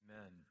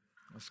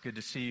It's good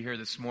to see you here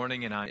this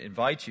morning, and I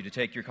invite you to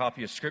take your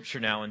copy of Scripture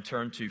now and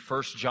turn to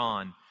 1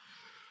 John.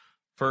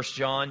 1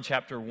 John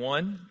chapter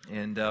 1,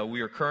 and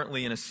we are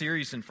currently in a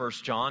series in 1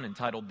 John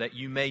entitled That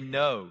You May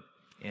Know.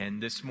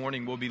 And this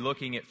morning we'll be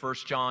looking at 1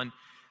 John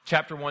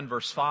chapter 1,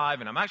 verse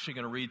 5, and I'm actually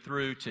going to read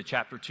through to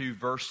chapter 2,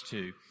 verse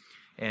 2.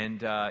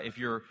 And if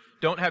you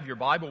don't have your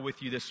Bible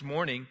with you this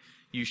morning,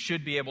 you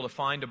should be able to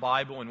find a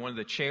Bible in one of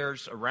the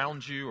chairs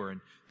around you or in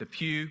the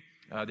pew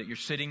that you're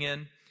sitting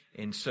in.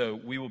 And so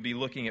we will be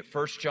looking at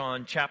 1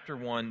 John chapter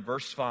 1,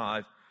 verse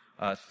 5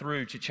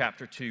 through to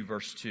chapter 2,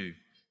 verse 2.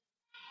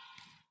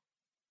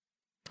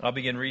 I'll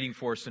begin reading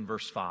for us in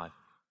verse 5.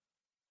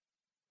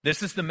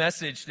 This is the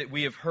message that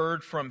we have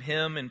heard from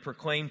him and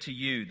proclaimed to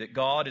you, that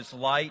God is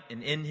light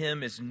and in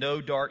him is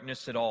no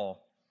darkness at all.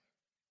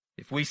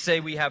 If we say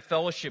we have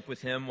fellowship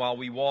with him while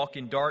we walk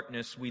in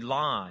darkness, we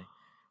lie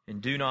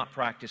and do not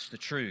practice the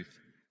truth.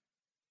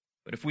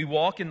 But if we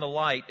walk in the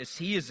light as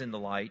he is in the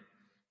light,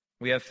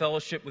 we have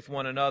fellowship with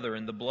one another,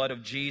 and the blood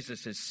of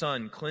Jesus, his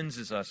Son,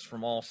 cleanses us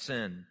from all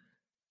sin.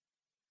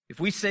 If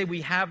we say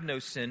we have no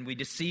sin, we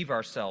deceive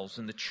ourselves,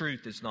 and the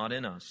truth is not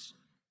in us.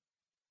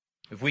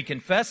 If we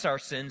confess our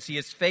sins, he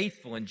is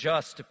faithful and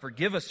just to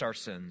forgive us our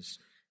sins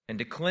and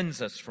to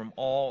cleanse us from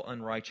all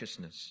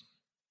unrighteousness.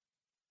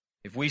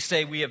 If we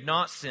say we have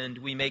not sinned,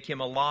 we make him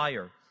a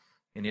liar,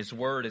 and his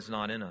word is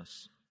not in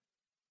us.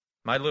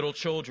 My little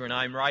children,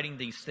 I am writing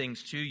these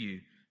things to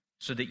you,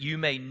 so that you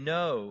may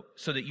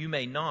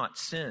not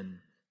sin.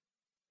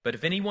 But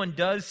if anyone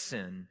does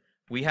sin,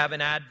 we have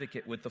an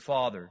advocate with the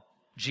Father,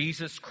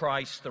 Jesus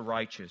Christ the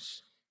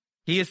righteous.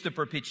 He is the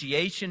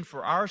propitiation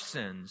for our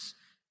sins,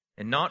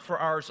 and not for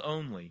ours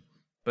only,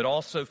 but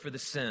also for the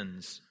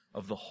sins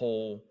of the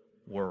whole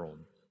world.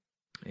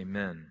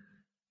 Amen.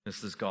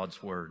 This is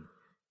God's word.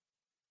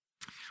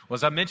 Well,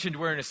 as I mentioned,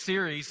 we're in a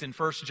series in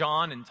 1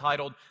 John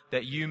entitled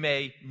That You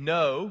May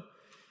Know.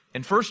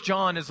 And 1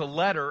 John is a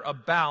letter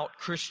about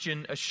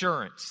Christian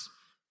assurance.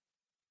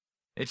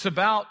 It's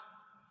about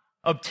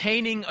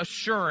obtaining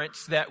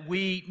assurance that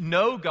we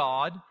know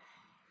God,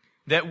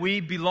 that we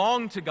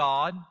belong to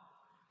God,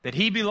 that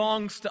he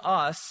belongs to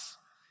us,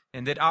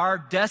 and that our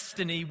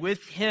destiny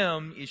with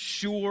him is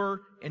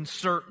sure and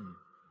certain,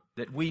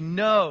 that we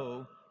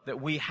know that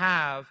we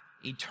have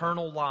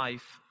eternal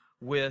life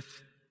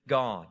with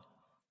God.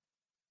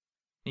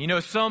 You know,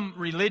 some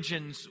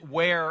religions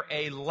wear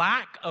a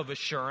lack of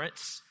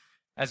assurance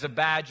as a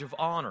badge of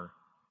honor.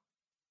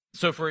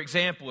 So, for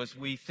example, as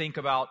we think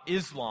about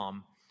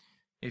Islam,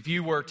 if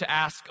you were to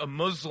ask a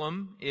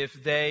Muslim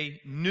if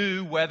they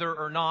knew whether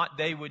or not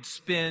they would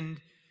spend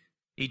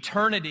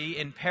eternity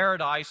in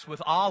paradise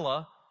with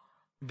Allah,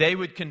 they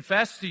would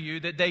confess to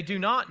you that they do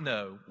not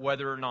know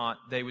whether or not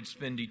they would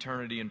spend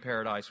eternity in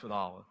paradise with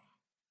Allah.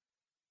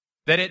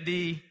 That at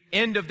the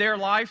end of their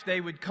life, they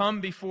would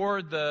come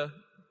before the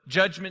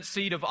judgment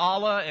seat of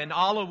Allah, and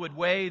Allah would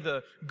weigh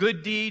the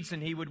good deeds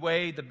and he would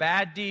weigh the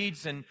bad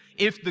deeds, and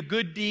if the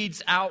good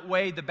deeds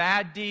outweigh the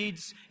bad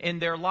deeds in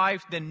their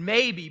life, then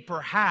maybe,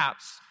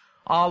 perhaps,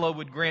 Allah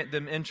would grant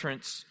them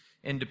entrance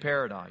into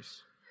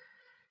paradise.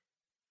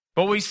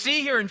 But what we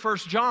see here in 1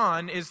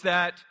 John is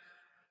that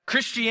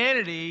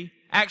Christianity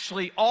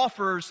actually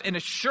offers an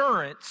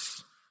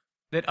assurance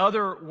that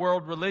other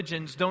world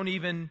religions don't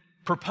even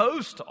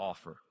propose to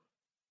offer.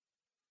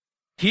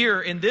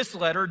 Here in this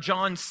letter,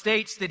 John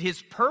states that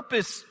his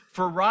purpose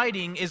for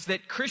writing is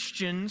that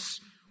Christians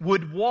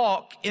would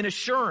walk in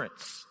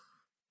assurance.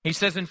 He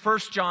says in 1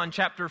 John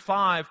chapter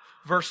 5,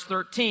 verse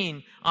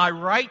 13, I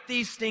write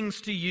these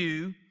things to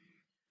you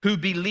who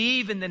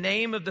believe in the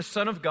name of the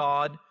Son of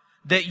God,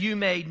 that you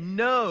may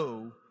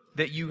know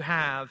that you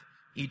have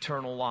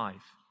eternal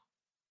life.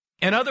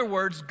 In other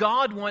words,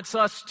 God wants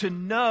us to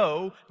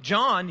know,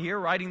 John here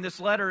writing this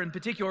letter in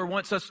particular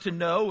wants us to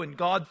know, and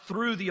God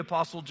through the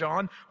Apostle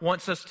John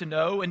wants us to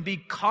know and be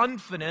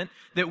confident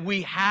that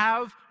we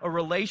have a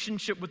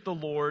relationship with the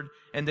Lord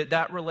and that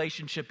that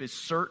relationship is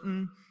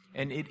certain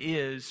and it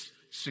is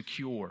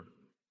secure.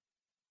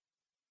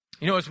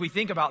 You know, as we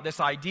think about this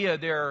idea,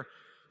 there are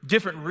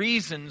different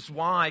reasons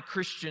why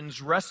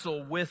Christians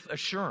wrestle with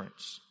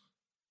assurance.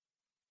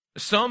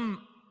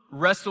 Some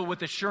wrestle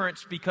with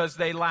assurance because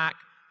they lack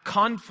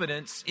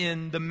confidence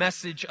in the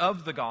message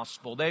of the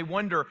gospel. They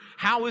wonder,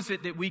 how is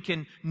it that we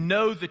can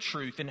know the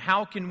truth, and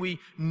how can we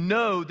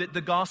know that the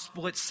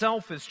gospel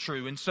itself is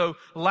true? And so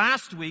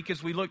last week,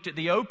 as we looked at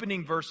the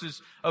opening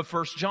verses of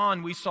 1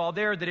 John, we saw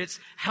there that it's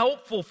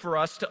helpful for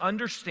us to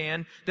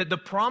understand that the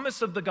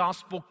promise of the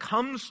gospel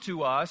comes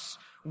to us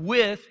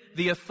with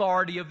the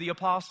authority of the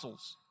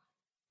apostles.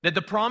 That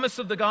the promise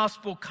of the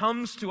gospel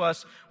comes to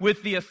us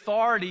with the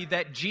authority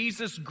that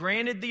Jesus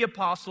granted the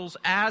apostles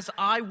as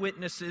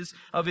eyewitnesses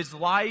of his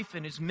life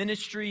and his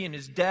ministry and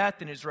his death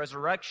and his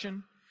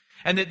resurrection.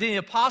 And that the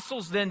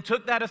apostles then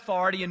took that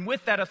authority, and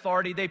with that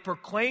authority they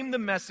proclaimed the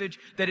message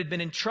that had been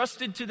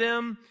entrusted to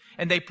them,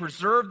 and they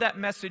preserved that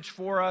message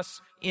for us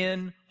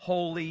in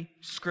Holy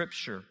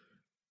Scripture.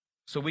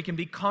 So we can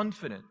be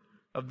confident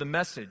of the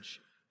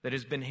message that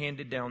has been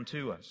handed down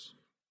to us.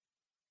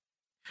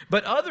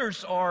 But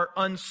others are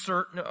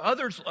uncertain.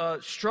 Others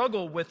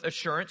struggle with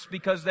assurance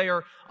because they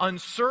are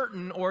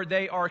uncertain or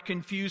they are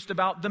confused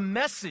about the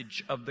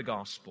message of the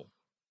gospel.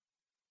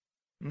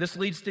 And this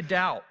leads to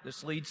doubt.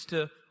 This leads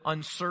to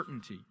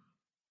uncertainty.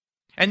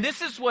 And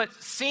this is what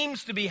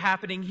seems to be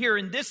happening here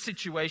in this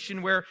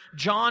situation where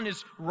John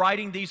is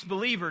writing these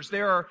believers.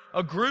 There are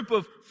a group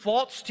of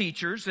false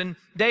teachers, and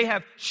they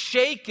have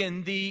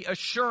shaken the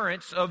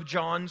assurance of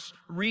John's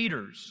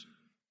readers.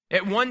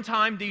 At one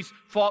time, these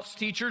false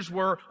teachers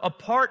were a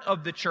part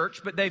of the church,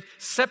 but they've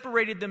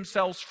separated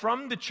themselves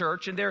from the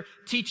church, and they're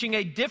teaching,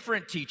 a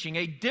different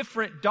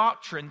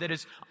doctrine that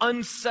has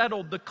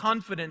unsettled the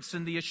confidence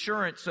and the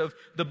assurance of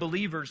the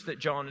believers that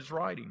John is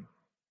writing.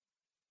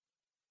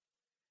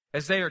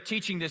 As they are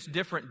teaching this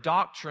different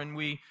doctrine,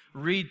 we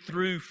read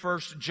through 1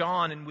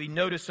 John and we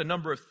notice a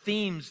number of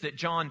themes that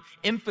John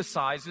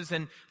emphasizes.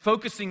 And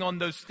focusing on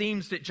those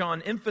themes that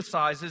John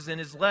emphasizes in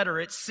his letter,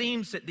 it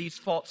seems that these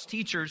false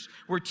teachers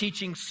were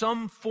teaching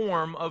some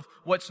form of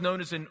what's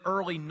known as an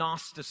early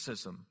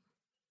Gnosticism.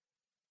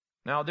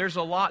 Now, there's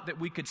a lot that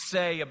we could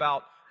say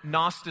about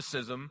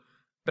Gnosticism,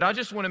 but I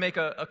just want to make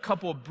a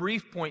couple of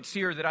brief points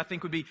here that I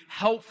think would be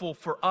helpful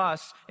for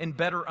us in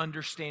better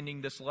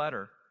understanding this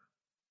letter.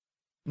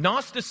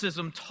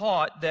 Gnosticism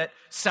taught that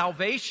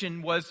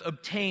salvation was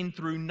obtained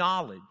through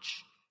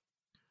knowledge.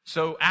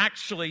 So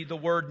actually the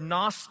word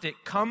Gnostic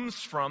comes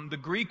from the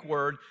Greek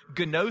word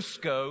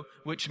gnosko,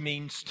 which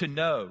means to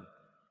know.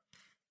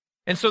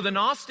 And so the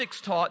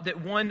Gnostics taught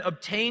that one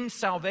obtained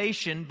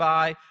salvation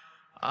by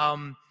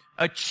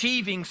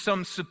achieving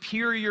some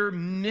superior,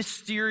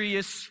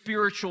 mysterious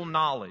spiritual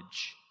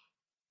knowledge.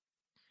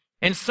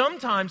 And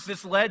sometimes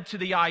this led to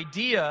the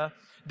idea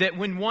that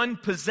when one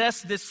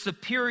possessed this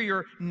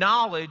superior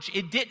knowledge,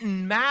 it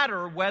didn't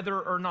matter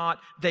whether or not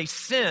they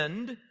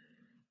sinned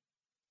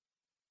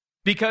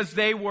because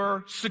they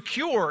were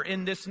secure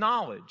in this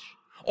knowledge.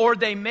 Or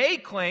they may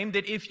claim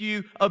that if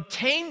you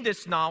obtained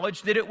this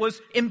knowledge, that it was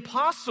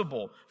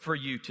impossible for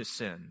you to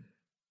sin.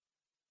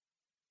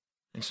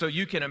 And so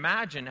you can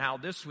imagine how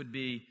this would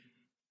be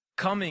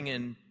coming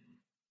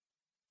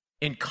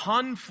in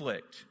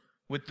conflict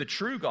with the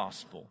true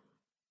gospel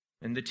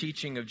and the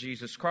teaching of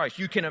Jesus Christ.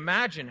 You can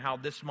imagine how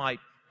this might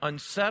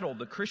unsettle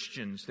the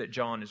Christians that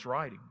John is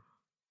writing.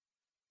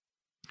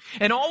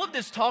 And all of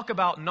this talk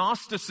about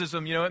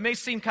Gnosticism, it may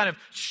seem kind of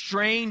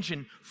strange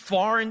and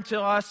foreign to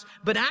us,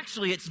 but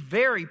actually it's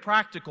very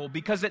practical,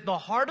 because at the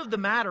heart of the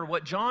matter,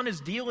 what John is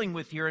dealing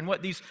with here and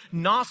what these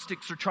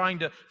Gnostics are trying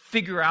to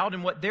figure out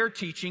and what they're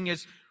teaching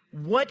is,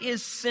 what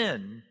is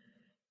sin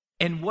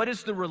and what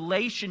is the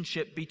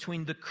relationship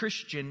between the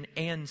Christian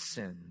and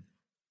sin?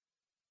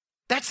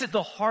 That's at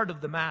the heart of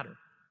the matter.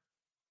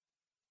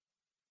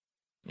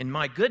 And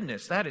my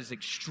goodness, that is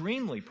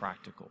extremely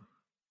practical.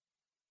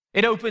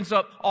 It opens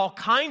up all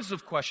kinds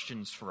of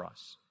questions for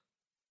us.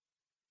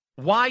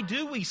 Why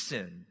do we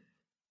sin?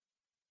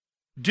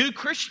 Do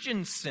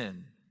Christians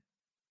sin?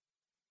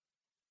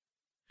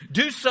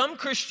 Do some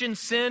Christians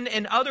sin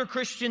and other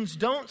Christians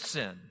don't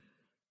sin?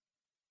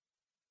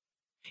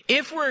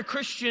 If we're a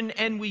Christian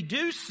and we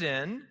do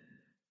sin,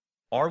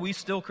 are we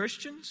still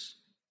Christians?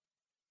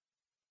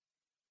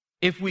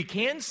 If we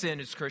can sin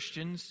as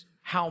Christians,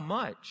 how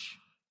much?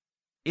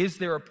 Is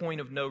there a point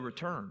of no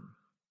return?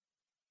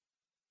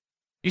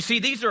 You see,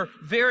 these are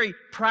very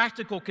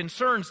practical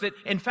concerns that,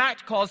 in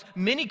fact, cause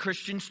many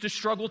Christians to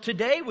struggle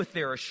today with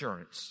their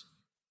assurance.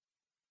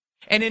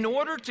 And in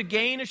order to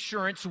gain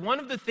assurance, one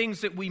of the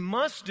things that we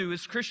must do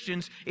as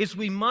Christians is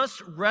we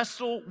must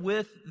wrestle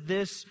with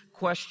this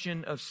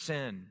question of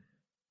sin.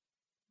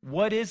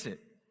 What is it?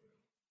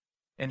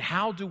 And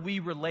how do we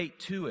relate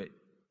to it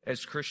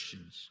as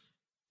Christians?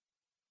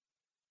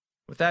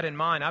 With that in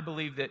mind, I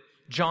believe that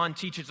John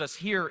teaches us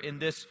here in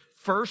this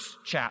first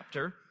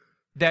chapter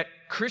that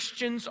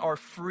Christians are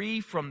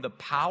free from the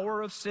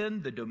power of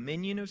sin, the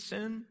dominion of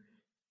sin,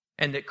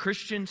 and that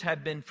Christians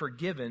have been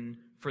forgiven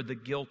for the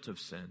guilt of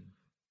sin.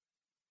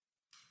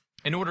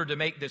 In order to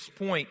make this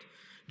point,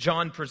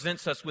 John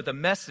presents us with a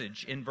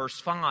message in verse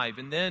 5,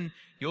 and then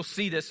you'll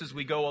see this as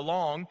we go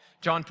along.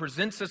 John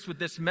presents us with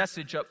this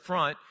message up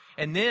front,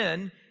 and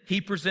then he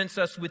presents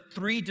us with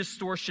 3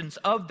 distortions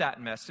of that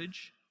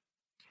message,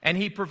 and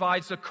he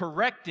provides a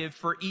corrective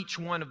for each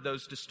one of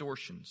those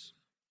distortions.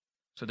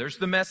 So there's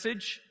the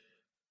message,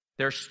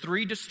 there's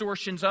 3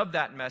 distortions of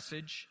that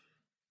message,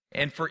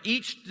 and for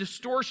each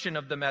distortion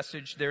of the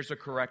message, there's a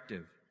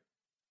corrective.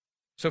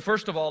 So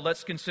first of all,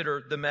 let's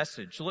consider the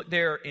message. Look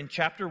there in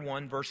chapter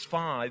 1, verse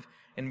 5,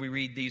 and we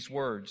read these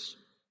words.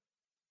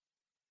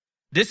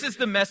 This is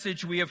the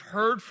message we have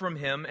heard from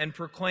him and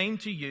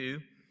proclaimed to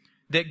you,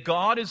 that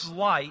God is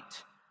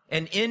light,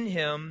 and in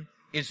him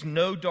is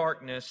no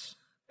darkness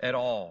at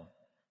all.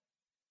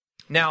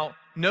 Now,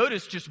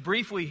 notice just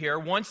briefly here,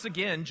 once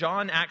again,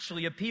 John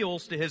actually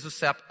appeals to his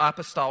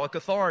apostolic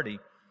authority.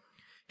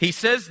 He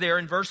says there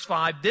in verse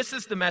 5, this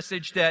is the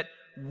message that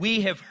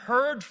we have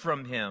heard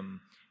from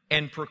him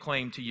and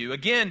proclaimed to you.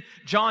 Again,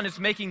 John is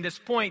making this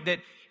point that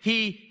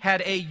he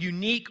had a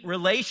unique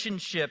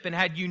relationship and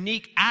had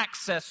unique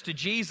access to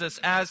Jesus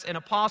as an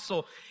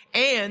apostle.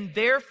 And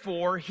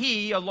therefore,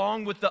 he,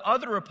 along with the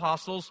other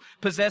apostles,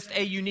 possessed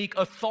a unique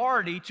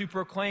authority to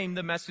proclaim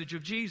the message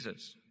of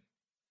Jesus.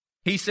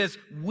 He says,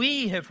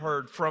 we have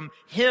heard from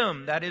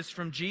him, that is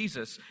from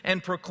Jesus,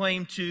 and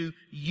proclaim to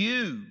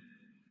you.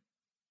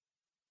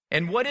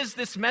 And what is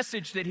this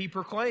message that he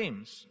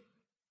proclaims?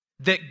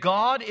 That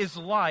God is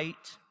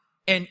light,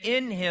 and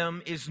in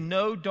him is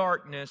no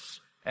darkness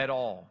at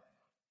all.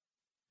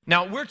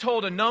 Now, we're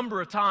told a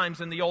number of times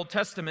in the Old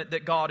Testament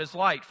that God is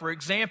light. For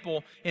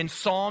example, in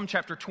Psalm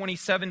chapter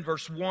 27,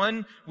 verse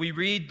 1, we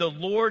read, "The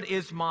Lord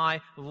is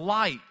my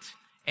light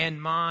and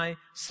my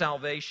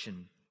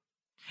salvation."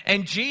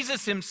 And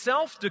Jesus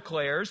himself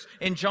declares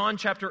in John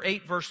chapter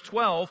 8, verse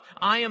 12,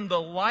 "I am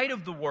the light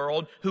of the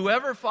world.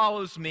 Whoever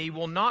follows me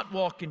will not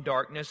walk in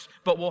darkness,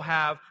 but will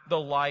have the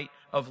light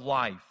of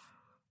life."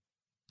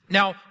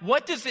 Now,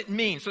 what does it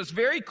mean? So it's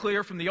very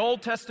clear from the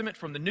Old Testament,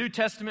 from the New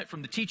Testament,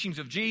 from the teachings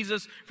of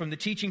Jesus, from the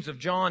teachings of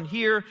John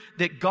here,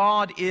 that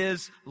God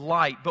is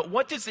light. But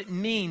what does it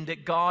mean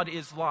that God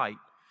is light?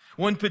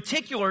 Well, in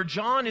particular,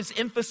 John is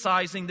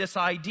emphasizing this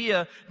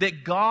idea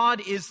that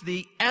God is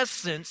the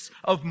essence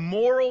of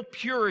moral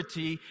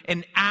purity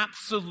and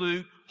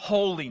absolute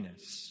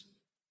holiness.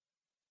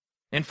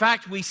 In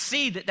fact, we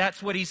see that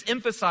that's what he's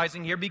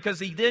emphasizing here, because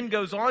he then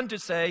goes on to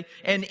say,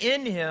 "And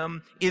in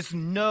him is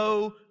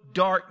no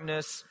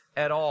darkness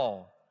at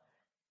all."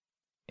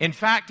 In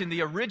fact, in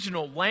the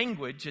original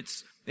language,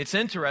 it's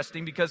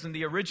interesting because in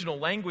the original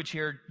language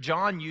here,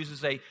 John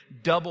uses a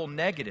double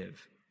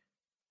negative.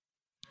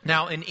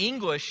 Now, in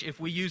English, if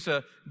we use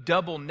a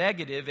double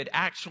negative, it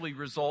actually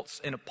results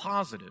in a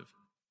positive.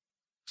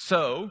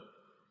 So,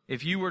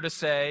 if you were to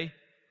say,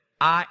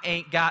 "I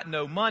ain't got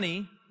no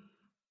money,"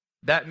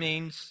 that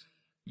means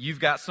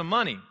you've got some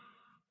money,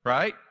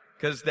 right?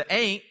 Because the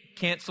ain't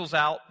cancels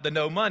out the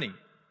no money,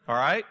 all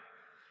right?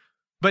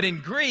 But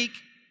in Greek,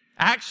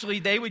 actually,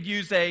 they would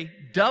use a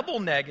double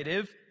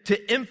negative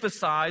to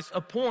emphasize a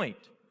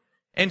point.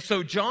 And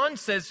so John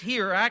says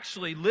here,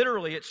 actually,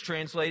 literally it's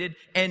translated,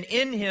 "And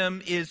in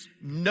him is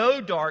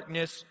no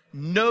darkness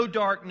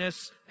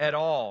at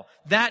all."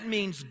 That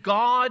means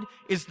God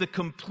is the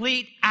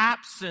complete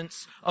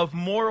absence of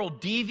moral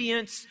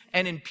deviance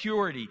and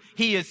impurity.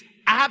 He is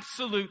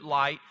absolute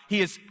light. He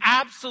is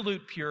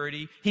absolute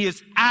purity. He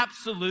is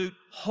absolute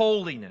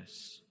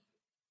holiness.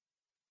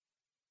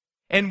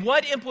 And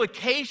what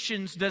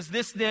implications does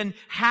this then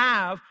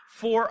have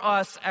for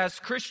us as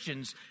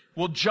Christians?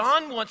 Well,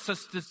 John wants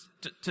us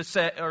to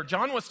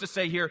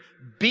say here,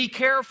 be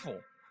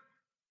careful.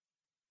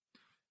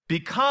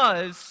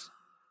 Because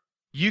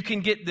you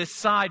can get this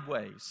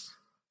sideways.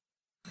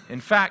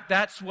 In fact,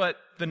 that's what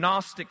the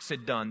Gnostics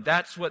had done.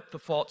 That's what the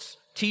false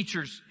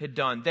teachers had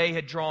done. They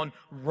had drawn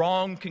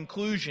wrong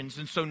conclusions.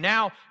 And so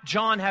now,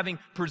 John, having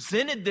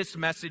presented this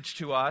message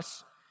to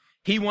us,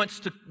 he wants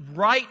to,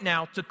 right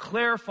now, to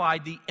clarify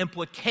the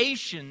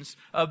implications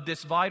of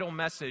this vital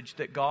message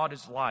that God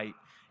is light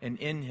and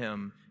in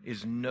him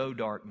is no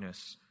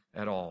darkness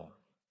at all.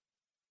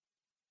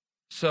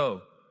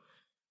 So,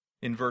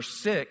 in verse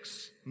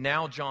 6,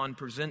 now John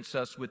presents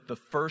us with the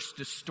first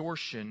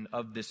distortion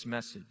of this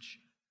message.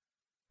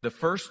 The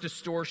first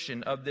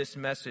distortion of this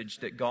message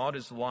that God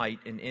is light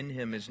and in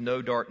him is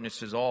no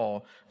darkness at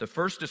all, the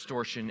first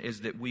distortion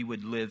is that we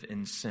would live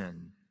in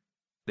sin.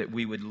 That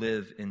we would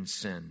live in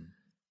sin.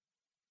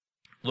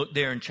 Look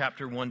there in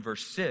chapter 1,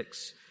 verse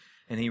 6,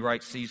 and he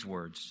writes these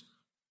words.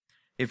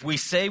 "If we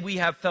say we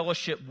have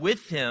fellowship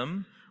with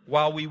him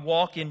while we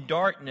walk in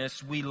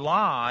darkness, we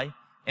lie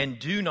and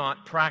do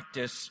not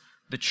practice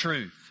the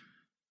truth."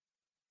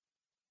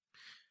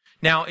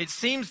 Now, it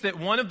seems that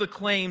one of the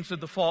claims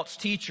of the false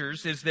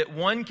teachers is that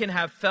one can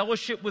have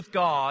fellowship with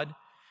God,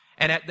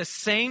 and at the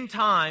same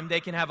time,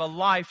 they can have a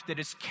life that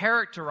is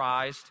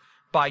characterized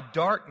by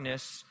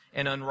darkness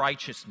and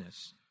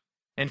unrighteousness.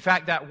 In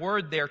fact, that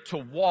word there, to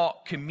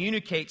walk,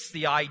 communicates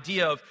the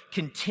idea of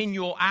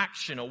continual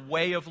action, a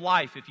way of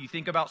life. If you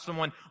think about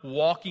someone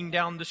walking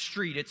down the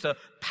street, it's a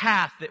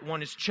path that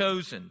one has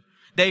chosen.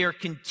 They are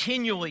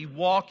continually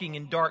walking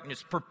in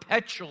darkness,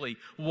 perpetually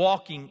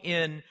walking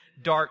in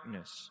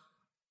darkness.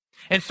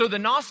 And so the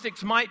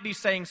Gnostics might be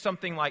saying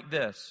something like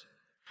this.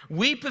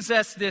 We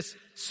possess this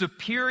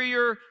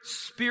superior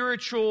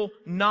spiritual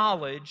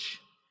knowledge,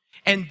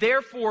 and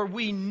therefore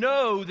we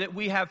know that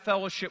we have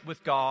fellowship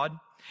with God.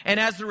 And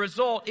as a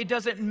result, it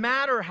doesn't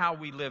matter how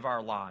we live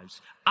our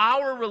lives.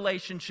 Our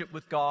relationship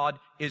with God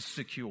is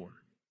secure.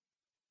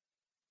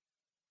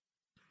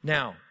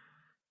 Now,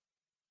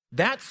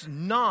 that's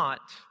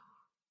not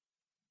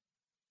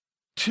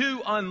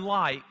too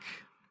unlike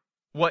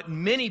what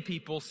many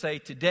people say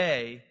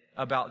today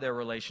about their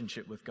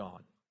relationship with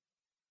God.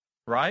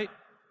 Right?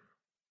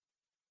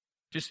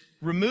 Just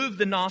remove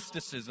the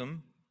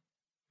Gnosticism.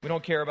 We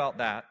don't care about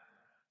that.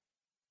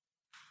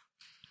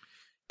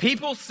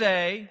 People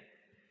say,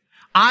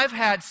 I've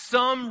had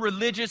some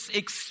religious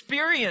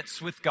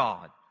experience with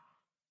God,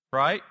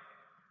 right?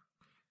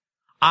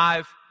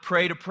 I've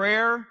prayed a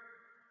prayer.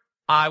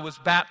 I was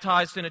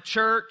baptized in a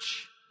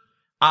church.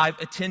 I've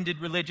attended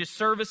religious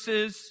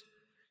services.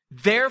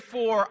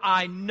 Therefore,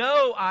 I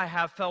know I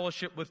have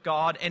fellowship with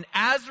God, and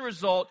as a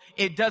result,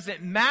 it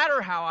doesn't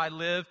matter how I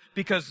live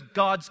because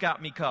God's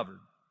got me covered.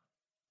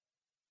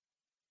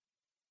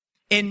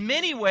 In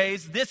many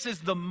ways, this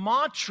is the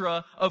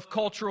mantra of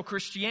cultural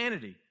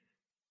Christianity.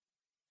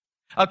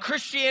 A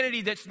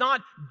Christianity that's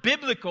not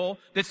biblical,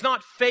 that's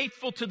not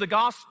faithful to the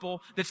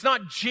gospel, that's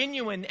not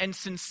genuine and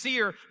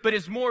sincere, but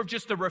is more of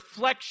just a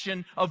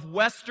reflection of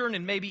Western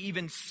and maybe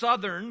even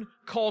Southern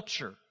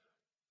culture.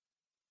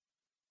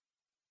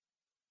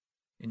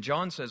 And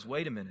John says,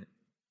 wait a minute.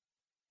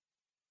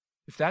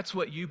 If that's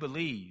what you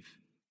believe,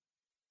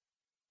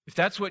 if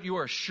that's what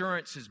your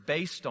assurance is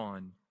based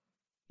on,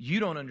 you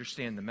don't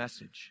understand the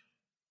message.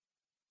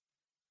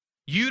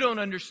 You don't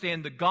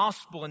understand the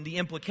gospel and the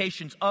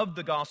implications of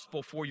the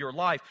gospel for your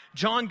life.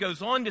 John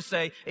goes on to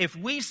say, if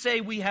we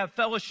say we have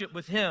fellowship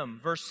with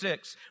Him, verse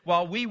 6,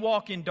 while we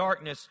walk in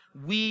darkness,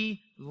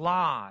 we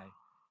lie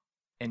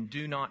and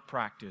do not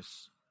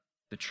practice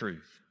the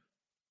truth.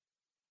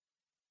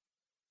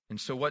 And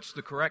so what's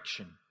the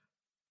correction?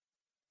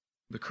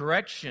 The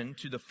correction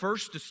to the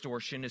first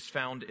distortion is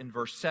found in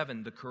verse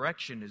 7. The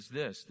correction is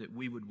this, that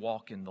we would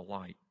walk in the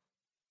light.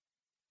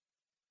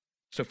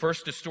 So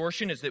first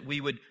distortion is that we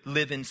would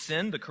live in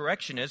sin. The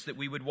correction is that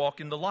we would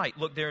walk in the light.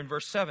 Look there in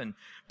verse 7.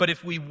 But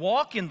if we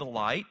walk in the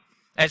light,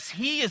 as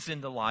He is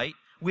in the light,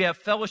 we have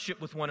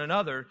fellowship with one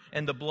another,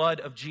 and the blood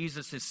of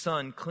Jesus, His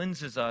Son,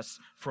 cleanses us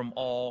from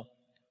all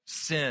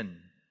sin.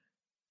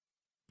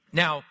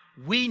 Now,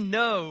 we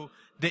know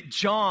that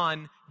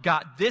John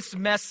got this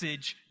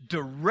message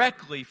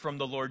directly from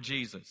the Lord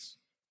Jesus.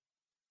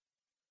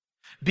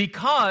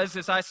 Because,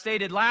 as I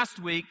stated last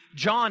week,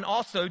 John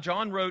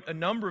wrote a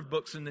number of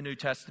books in the New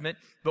Testament,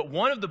 but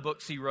one of the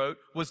books he wrote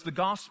was the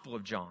Gospel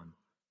of John.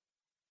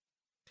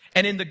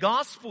 And in the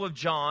Gospel of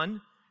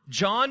John,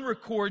 John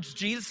records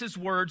Jesus'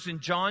 words in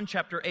John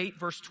chapter 8,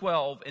 verse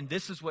 12, and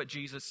this is what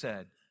Jesus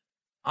said,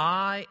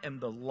 I am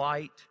the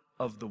light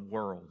of the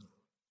world.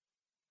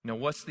 Now,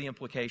 what's the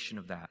implication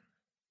of that?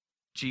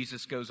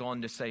 Jesus goes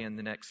on to say in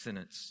the next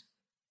sentence,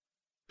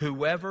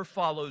 whoever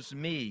follows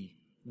me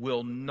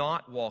will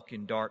not walk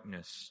in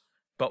darkness,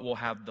 but will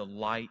have the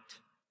light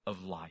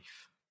of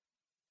life.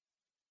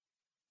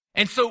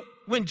 And so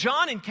when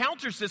John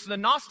encounters this, the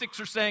Gnostics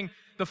are saying,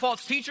 the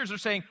false teachers are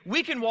saying,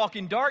 we can walk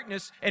in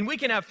darkness and we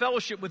can have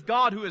fellowship with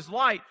God who is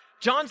light.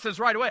 John says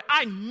right away,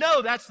 I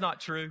know that's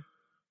not true.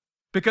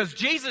 Because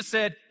Jesus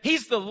said,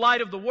 He's the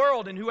light of the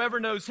world, and whoever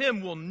knows Him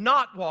will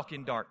not walk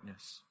in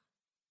darkness,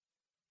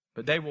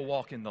 but they will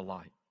walk in the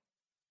light.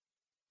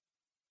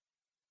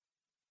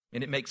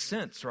 And it makes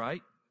sense,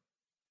 right?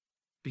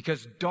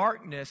 Because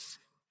darkness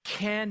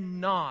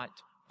cannot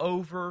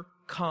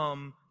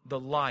overcome the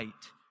light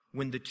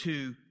when the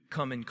two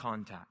come in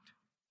contact.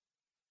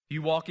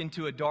 You walk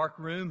into a dark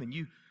room and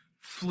you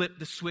flip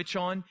the switch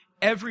on,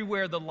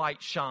 everywhere the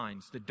light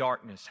shines, the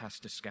darkness has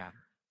to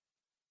scatter.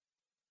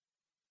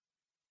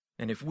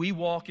 And if we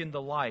walk in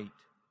the light,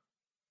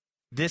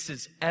 this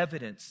is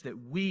evidence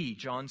that we,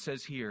 John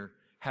says here,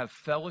 have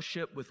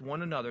fellowship with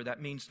one another.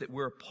 That means that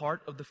we're a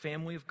part of the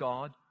family of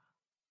God.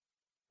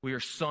 We are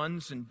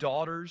sons and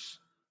daughters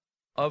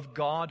of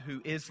God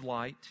who is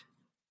light,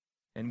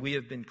 and we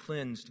have been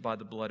cleansed by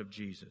the blood of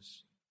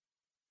Jesus.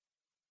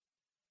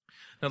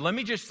 Now let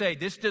me just say,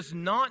 this does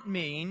not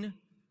mean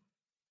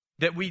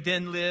that we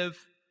then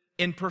live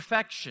in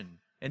perfection.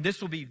 And this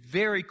will be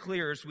very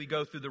clear as we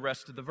go through the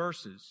rest of the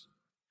verses.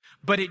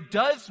 But it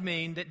does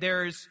mean that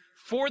there is,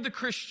 for the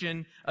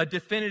Christian, a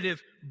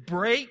definitive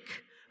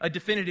break, a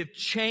definitive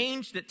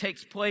change that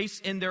takes place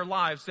in their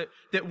lives.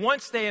 That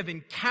once they have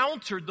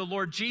encountered the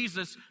Lord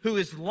Jesus, who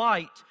is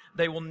light,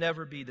 they will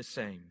never be the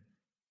same.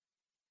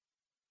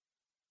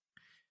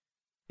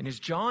 And as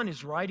John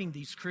is writing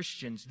these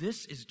Christians,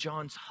 this is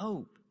John's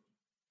hope.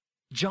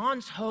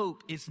 John's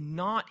hope is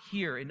not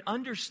here. And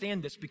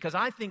understand this, because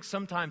I think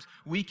sometimes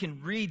we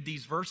can read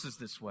these verses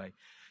this way.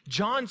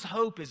 John's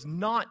hope is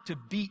not to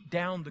beat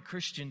down the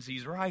Christians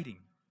he's writing.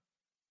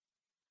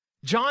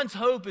 John's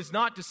hope is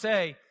not to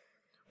say,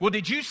 well,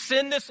 did you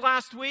sin this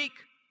last week?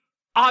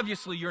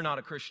 Obviously, you're not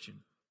a Christian.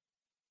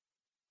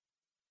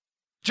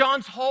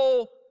 John's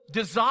whole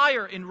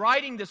desire in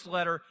writing this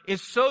letter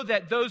is so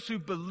that those who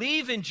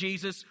believe in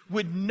Jesus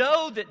would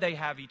know that they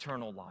have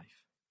eternal life.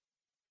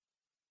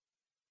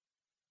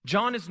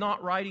 John is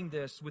not writing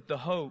this with the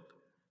hope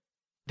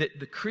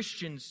that the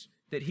Christians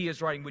that he is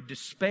writing would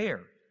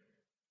despair.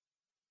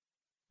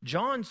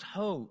 John's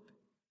hope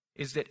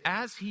is that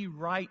as he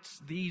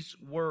writes these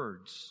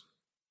words,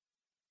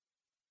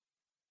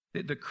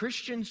 that the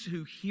Christians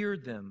who hear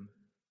them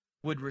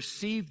would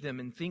receive them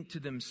and think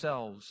to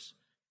themselves,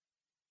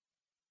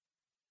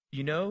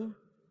 you know,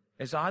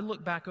 as I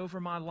look back over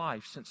my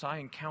life since I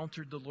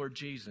encountered the Lord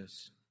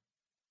Jesus,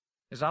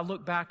 as I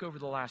look back over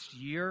the last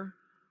year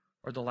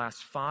or the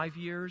last 5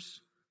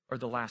 years or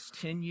the last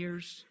 10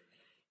 years,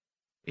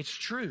 it's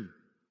true.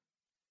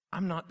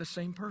 I'm not the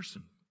same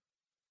person.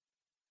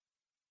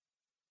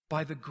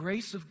 By the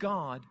grace of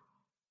God,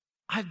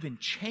 I've been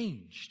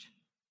changed.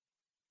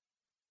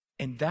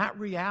 And that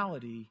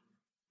reality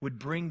would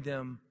bring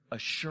them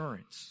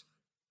assurance,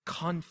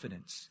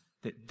 confidence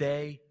that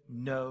they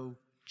know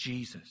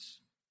Jesus.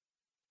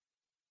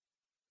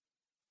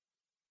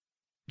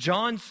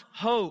 John's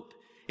hope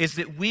is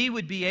that we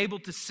would be able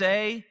to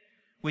say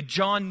with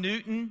John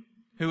Newton,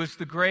 who is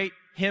the great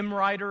hymn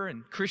writer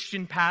and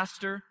Christian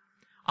pastor,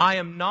 I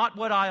am not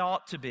what I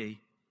ought to be.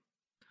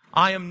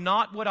 I am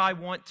not what I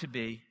want to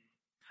be.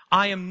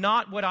 I am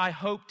not what I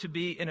hope to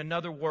be in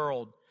another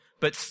world,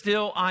 but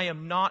still I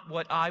am not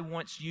what I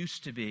once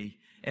used to be.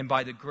 And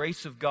by the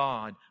grace of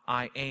God,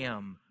 I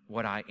am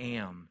what I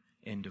am.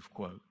 End of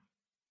quote.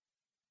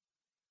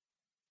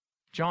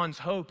 John's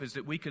hope is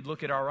that we could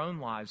look at our own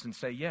lives and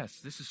say, yes,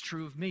 this is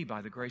true of me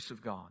by the grace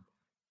of God.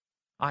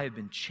 I have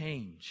been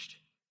changed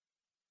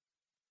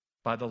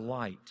by the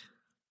light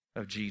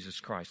of Jesus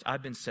Christ.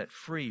 I've been set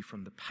free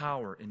from the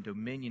power and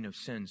dominion of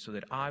sin so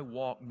that I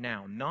walk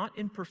now, not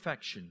in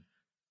perfection,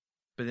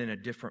 but in a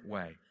different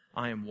way.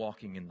 I am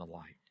walking in the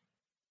light.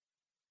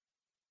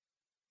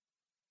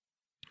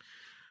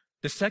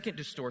 The second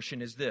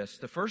distortion is this.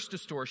 The first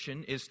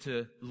distortion is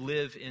to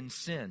live in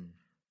sin.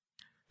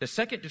 The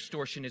second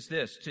distortion is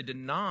this, to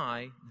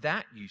deny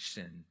that you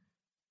sin.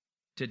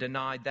 To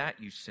deny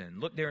that you sin.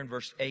 Look there in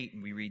verse 8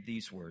 and we read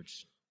these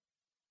words.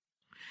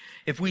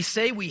 If we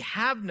say we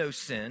have no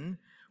sin,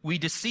 we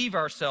deceive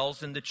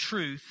ourselves and the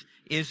truth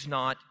is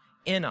not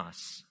in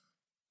us.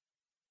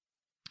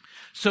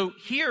 So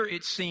here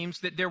it seems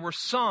that there were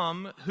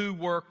some who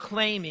were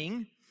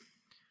claiming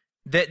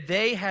that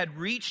they had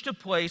reached a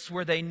place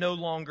where they no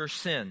longer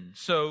sin.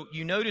 So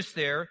you notice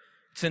there,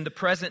 it's in the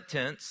present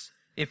tense,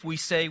 if we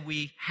say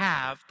we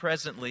have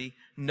presently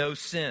no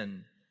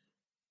sin.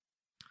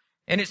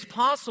 And it's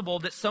possible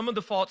that some of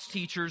the false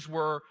teachers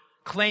were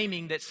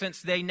claiming that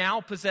since they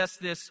now possess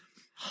this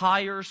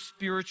higher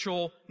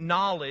spiritual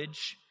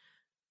knowledge,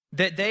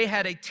 that they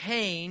had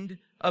attained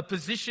a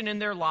position in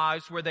their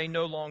lives where they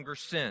no longer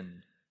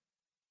sinned.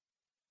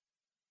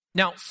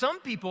 Now, some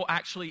people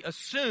actually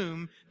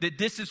assume that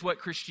this is what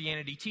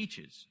Christianity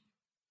teaches.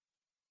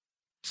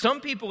 Some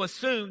people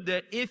assume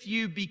that if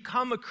you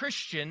become a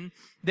Christian,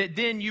 that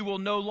then you will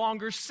no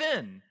longer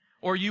sin,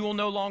 or you will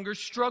no longer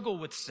struggle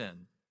with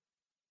sin.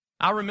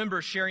 I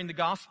remember sharing the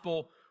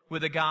gospel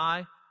with a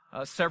guy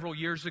several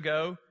years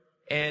ago,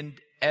 and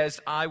as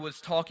I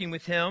was talking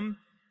with him,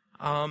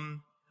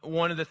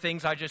 one of the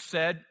things I just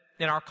said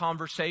in our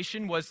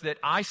conversation was that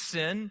I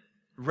sin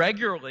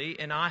regularly,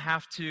 and I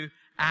have to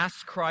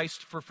ask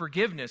Christ for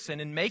forgiveness. And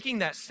in making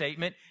that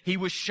statement, he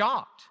was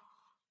shocked.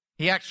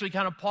 He actually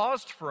kind of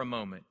paused for a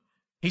moment.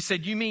 He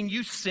said, "You mean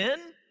you sin?"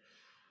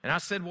 And I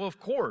said, "Well, of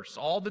course,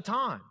 all the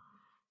time."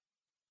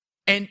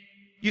 And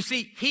you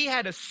see, he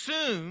had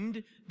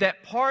assumed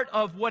that part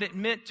of what it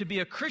meant to be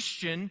a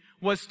Christian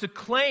was to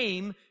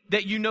claim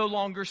that you no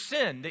longer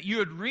sin, that you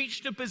had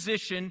reached a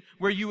position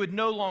where you would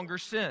no longer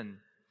sin.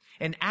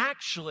 And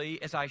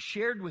actually, as I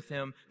shared with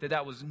him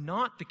that was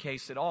not the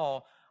case at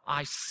all,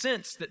 I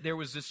sensed that there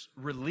was this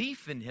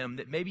relief in him,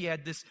 that maybe he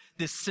had this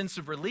sense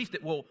of relief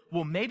that, well,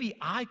 maybe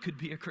I could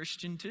be a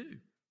Christian too.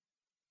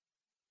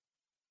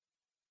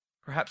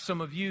 Perhaps some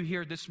of you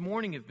here this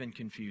morning have been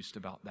confused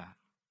about that.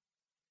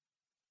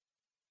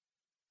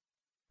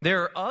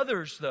 There are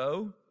others,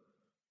 though,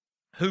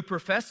 who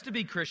profess to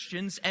be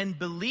Christians and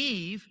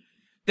believe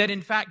that,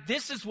 in fact,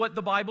 this is what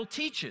the Bible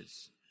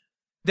teaches,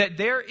 that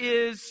there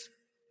is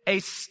a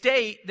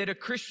state that a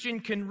Christian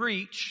can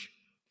reach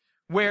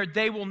where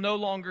they will no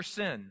longer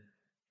sin.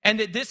 And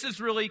that this is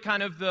really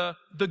kind of the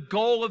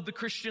goal of the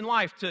Christian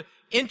life, to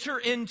enter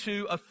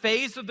into a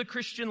phase of the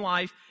Christian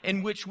life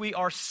in which we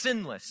are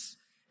sinless,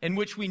 in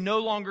which we no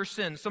longer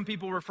sin. Some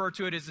people refer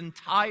to it as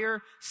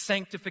entire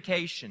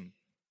sanctification.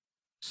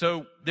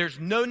 So there's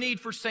no need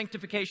for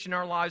sanctification in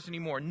our lives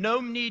anymore. No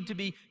need to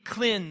be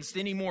cleansed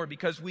anymore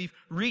because we've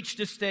reached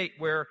a state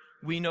where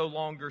we no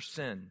longer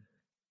sin.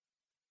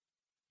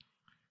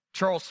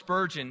 Charles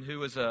Spurgeon, who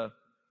was a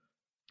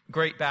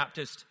great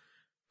Baptist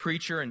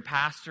preacher and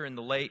pastor in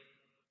the late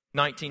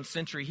 19th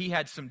century, he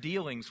had some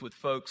dealings with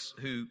folks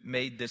who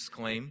made this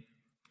claim,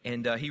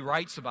 and he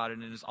writes about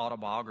it in his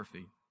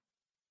autobiography.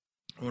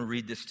 I want to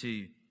read this to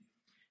you.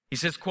 He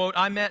says, quote,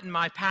 "I met in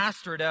my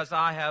pastorate, as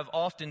I have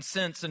often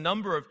since, a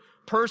number of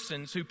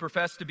persons who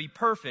professed to be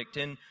perfect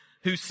and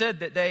who said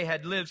that they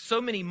had lived so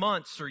many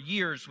months or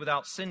years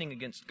without sinning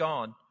against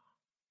God.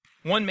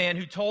 One man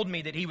who told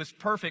me that he was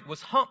perfect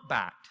was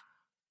humpbacked.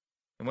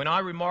 And when I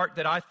remarked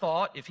that I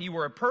thought if he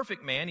were a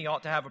perfect man, he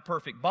ought to have a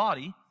perfect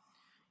body,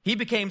 he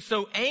became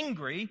so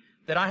angry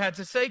that I had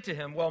to say to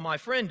him, 'Well, my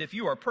friend, if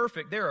you are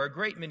perfect, there are a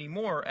great many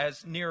more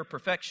as near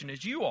perfection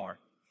as you are.'"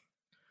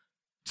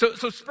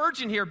 So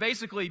Spurgeon here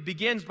basically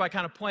begins by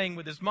kind of playing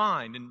with his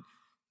mind and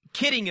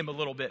kidding him a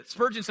little bit.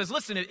 Spurgeon says,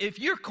 listen, if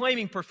you're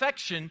claiming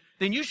perfection,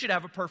 then you should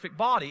have a perfect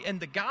body. And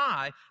the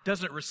guy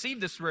doesn't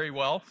receive this very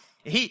well.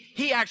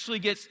 He actually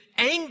gets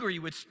angry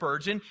with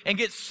Spurgeon and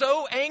gets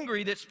so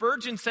angry that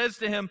Spurgeon says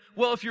to him,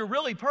 "Well, if you're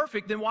really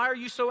perfect, then why are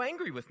you so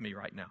angry with me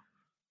right now?"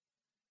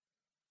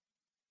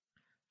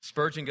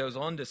 Spurgeon goes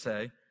on to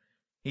say,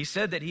 he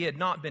said that he had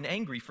not been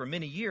angry for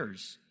many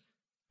years.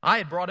 I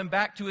had brought him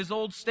back to his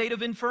old state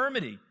of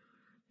infirmity.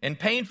 And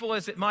painful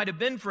as it might have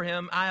been for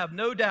him, I have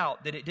no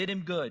doubt that it did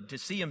him good to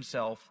see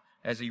himself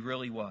as he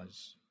really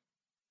was.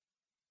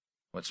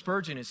 What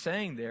Spurgeon is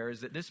saying there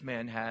is that this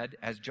man had,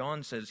 as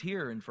John says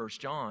here in 1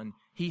 John,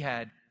 he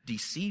had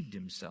deceived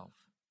himself.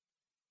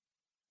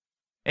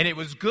 And it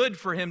was good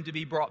for him to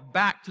be brought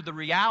back to the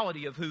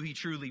reality of who he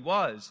truly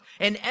was.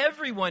 And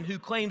everyone who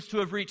claims to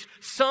have reached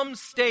some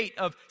state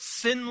of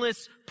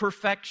sinless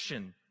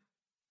perfection,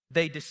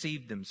 they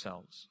deceived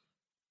themselves.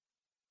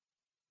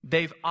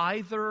 They've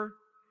either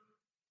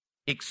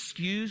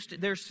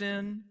excused their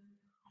sin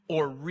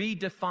or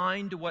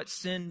redefined what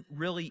sin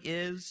really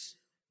is,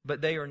 but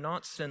they are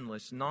not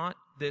sinless, not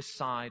this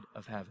side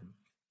of heaven.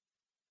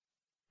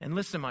 And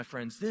listen, my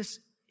friends,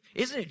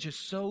 isn't it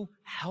just so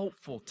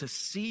helpful to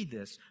see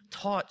this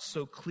taught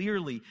so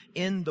clearly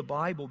in the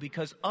Bible?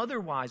 Because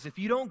otherwise, if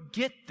you don't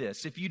get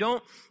this, if you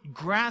don't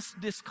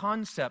grasp this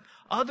concept,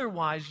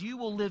 otherwise you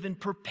will live in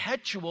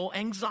perpetual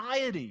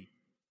anxiety.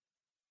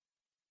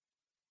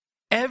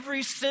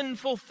 Every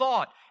sinful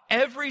thought,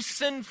 every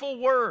sinful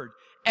word,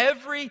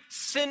 every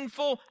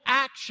sinful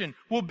action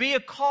will be a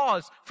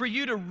cause for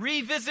you to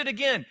revisit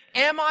again.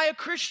 Am I a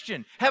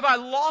Christian? Have I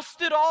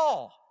lost it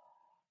all?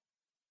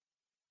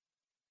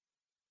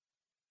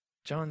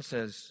 John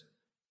says,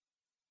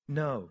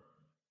 no.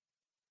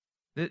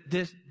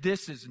 This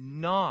is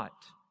not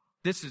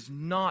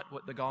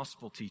what the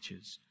gospel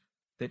teaches,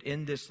 that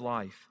in this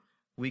life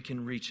we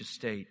can reach a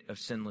state of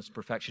sinless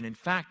perfection. In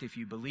fact, if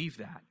you believe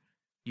that,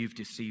 you've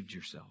deceived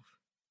yourself.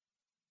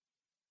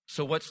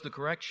 So what's the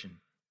correction?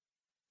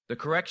 The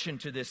correction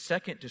to this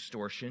second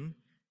distortion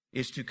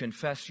is to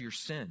confess your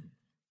sin.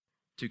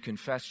 To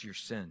confess your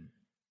sin.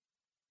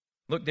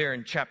 Look there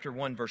in chapter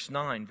 1, verse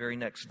 9, very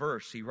next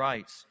verse, he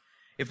writes,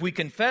 if we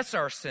confess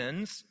our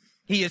sins,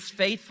 He is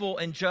faithful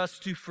and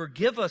just to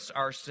forgive us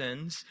our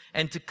sins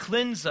and to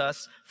cleanse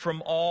us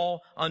from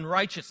all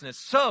unrighteousness.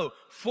 So,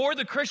 for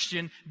the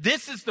Christian,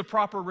 this is the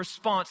proper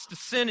response to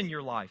sin in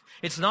your life.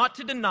 It's not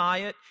to deny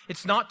it.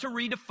 It's not to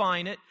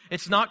redefine it.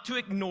 It's not to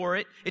ignore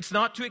it. It's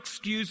not to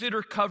excuse it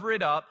or cover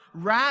it up.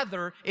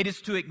 Rather, it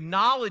is to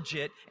acknowledge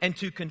it and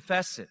to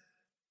confess it.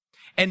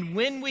 And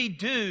when we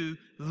do,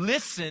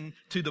 listen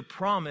to the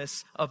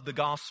promise of the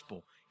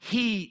gospel.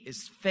 He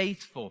is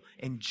faithful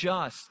and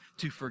just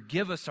to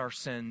forgive us our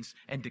sins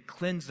and to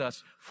cleanse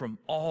us from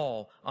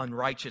all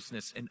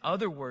unrighteousness. In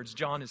other words,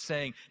 John is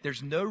saying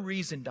there's no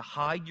reason to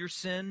hide your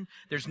sin.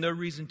 There's no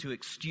reason to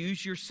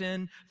excuse your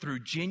sin.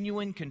 Through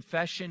genuine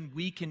confession,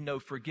 we can know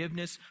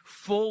forgiveness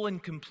full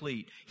and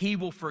complete. He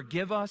will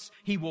forgive us.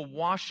 He will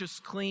wash us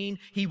clean.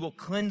 He will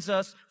cleanse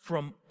us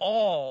from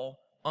all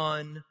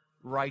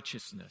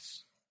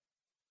unrighteousness.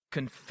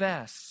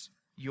 Confess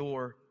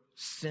your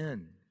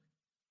sin.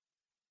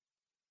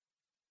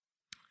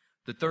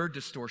 The third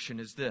distortion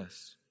is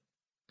this.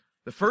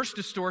 The first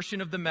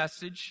distortion of the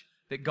message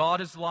that God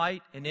is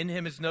light and in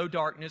Him is no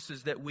darkness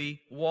is that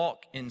we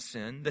walk in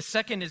sin. The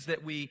second is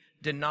that we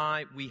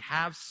deny we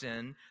have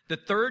sin. The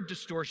third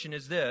distortion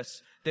is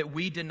this, that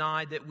we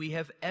deny that we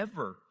have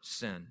ever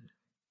sinned.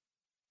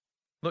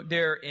 Look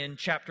there in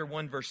chapter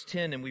 1, verse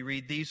 10, and we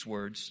read these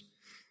words.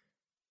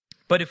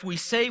 But if we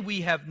say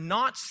we have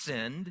not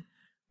sinned,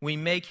 we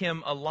make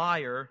Him a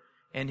liar,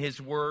 and His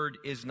word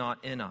is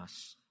not in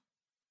us.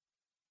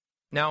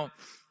 Now,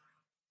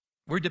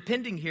 we're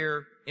depending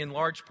here in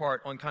large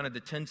part on kind of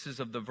the tenses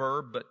of the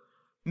verb, but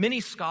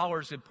many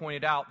scholars have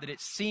pointed out that it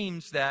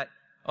seems that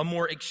a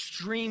more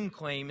extreme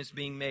claim is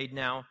being made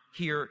now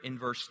here in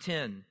verse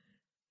 10.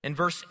 In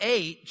verse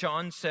 8,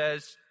 John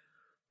says,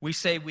 we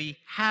say we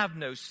have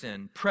no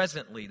sin.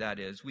 Presently, that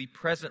is. We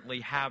presently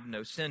have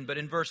no sin. But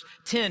in verse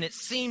 10, it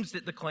seems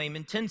that the claim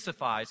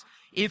intensifies.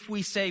 If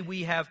we say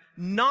we have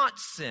not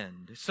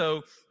sinned,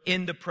 so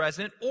in the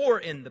present or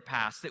in the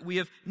past, that we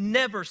have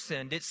never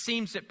sinned, it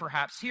seems that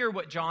perhaps here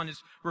what John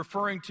is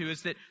referring to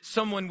is that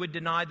someone would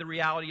deny the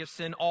reality of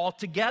sin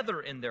altogether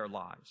in their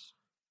lives.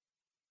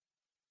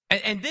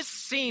 And this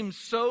seems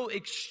so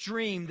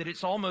extreme that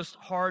it's almost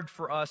hard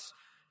for us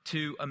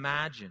to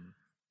imagine.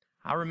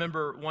 I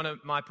remember one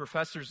of my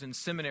professors in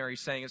seminary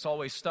saying, it's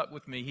always stuck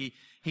with me,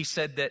 he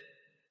said that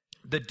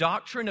the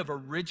doctrine of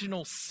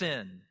original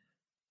sin,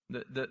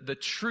 the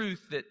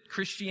truth that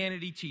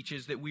Christianity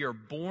teaches that we are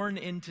born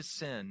into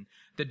sin,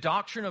 the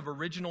doctrine of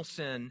original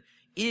sin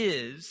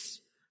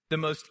is the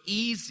most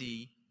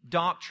easy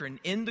doctrine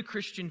in the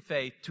Christian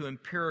faith to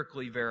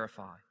empirically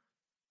verify.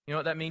 You know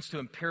what that means, to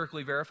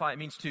empirically verify? It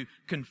means to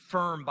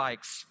confirm by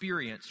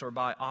experience or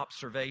by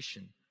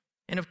observation.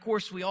 And of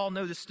course, we all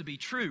know this to be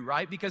true,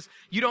 right? Because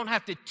you don't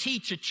have to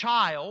teach a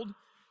child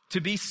to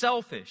be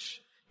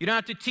selfish. You don't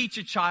have to teach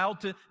a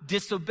child to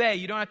disobey.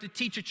 You don't have to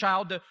teach a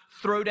child to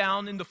throw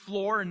down in the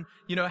floor and,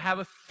 have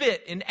a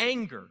fit in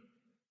anger.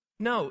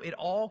 No, it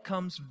all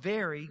comes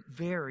very,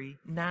 very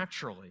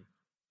naturally.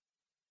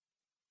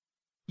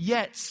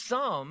 Yet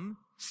some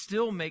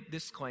still make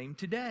this claim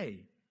today.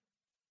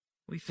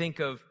 We think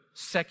of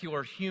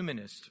secular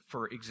humanists,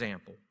 for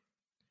example.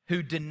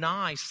 who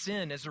deny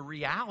sin as a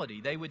reality.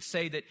 They would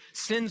say that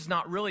sin's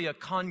not really a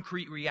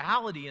concrete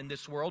reality in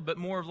this world, but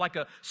more of like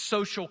a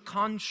social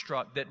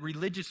construct that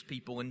religious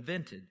people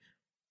invented.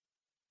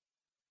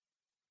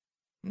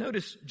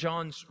 Notice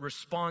John's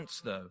response,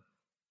 though.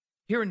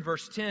 Here in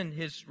verse 10,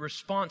 his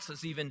response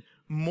is even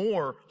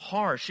more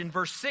harsh. In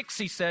verse 6,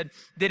 he said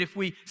that if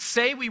we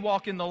say we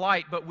walk in the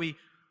light,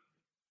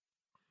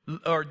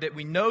 or that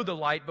we know the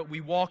light, but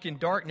we walk in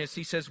darkness,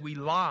 he says we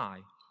lie.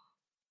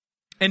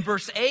 In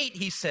verse 8,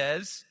 he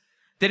says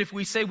that if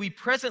we say we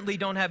presently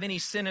don't have any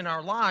sin in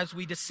our lives,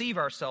 we deceive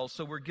ourselves,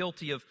 so we're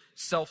guilty of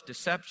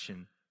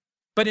self-deception.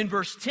 But in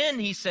verse 10,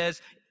 he says,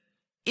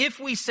 if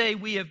we say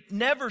we have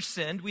never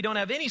sinned, we don't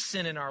have any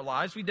sin in our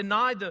lives, we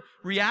deny the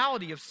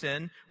reality of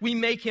sin, we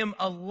make him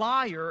a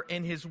liar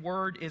and his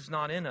word is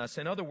not in us.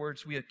 In other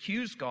words, we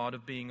accuse God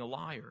of being a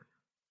liar.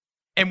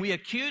 And we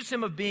accuse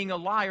him of being a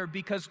liar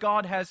because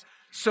God has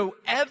so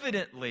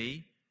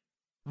evidently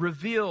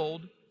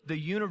revealed the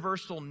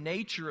universal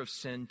nature of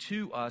sin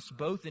to us,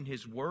 both in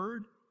his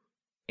word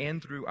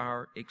and through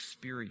our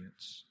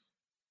experience.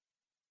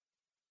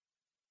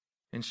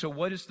 And so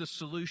what is the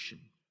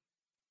solution?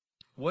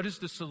 What is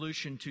the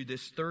solution to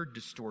this third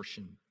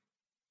distortion?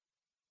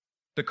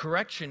 The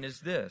correction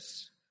is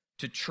this: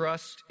 to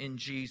trust in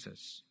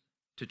Jesus.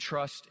 To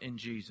trust in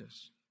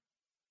Jesus.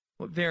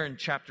 Look there in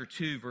chapter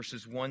 2,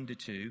 verses 1 to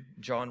 2.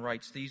 John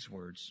writes these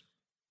words: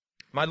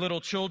 My little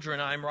children,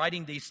 I am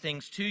writing these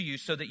things to you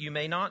so that you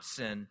may not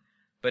sin.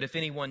 But if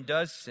anyone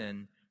does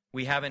sin,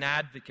 we have an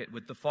advocate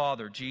with the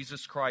Father,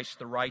 Jesus Christ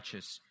the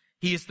righteous.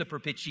 He is the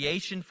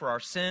propitiation for our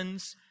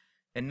sins,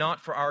 and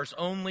not for ours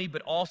only,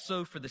 but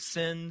also for the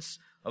sins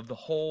of the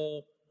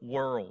whole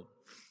world.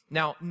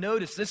 Now,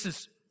 notice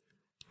this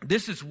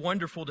is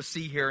wonderful to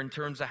see here in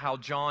terms of how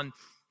John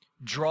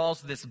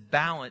draws this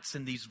balance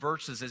in these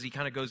verses as he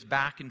kind of goes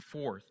back and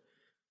forth.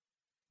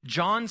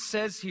 John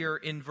says here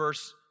in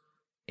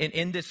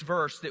this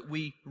verse that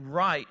we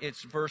write,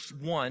 it's verse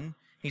 1.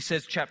 He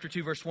says, chapter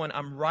 2, verse 1,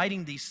 I'm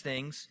writing these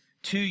things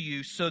to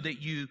you so that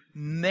you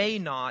may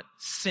not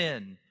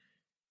sin.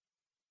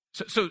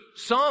 So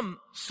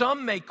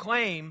some may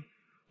claim,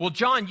 well,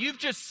 John, you've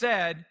just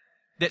said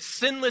that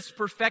sinless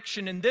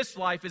perfection in this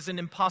life is an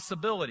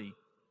impossibility.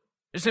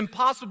 It's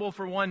impossible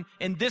for one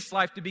in this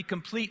life to be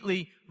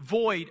completely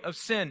void of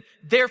sin.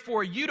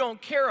 Therefore, you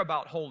don't care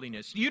about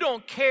holiness. You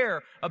don't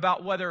care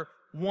about whether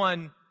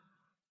one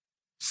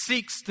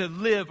seeks to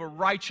live a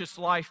righteous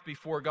life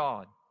before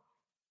God.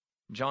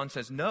 John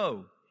says,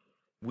 no,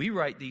 we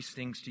write these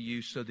things to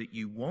you so that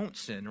you won't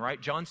sin,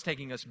 right? John's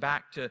taking us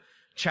back to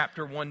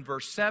chapter 1,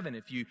 verse 7.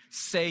 If you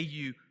say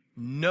you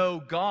know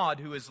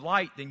God who is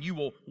light, then you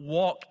will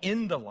walk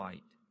in the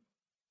light.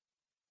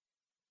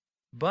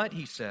 But,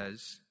 he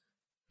says,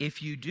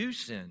 if you do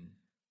sin,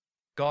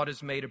 God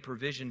has made a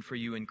provision for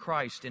you in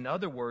Christ. In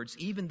other words,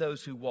 even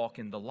those who walk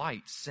in the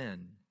light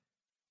sin,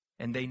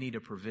 and they need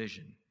a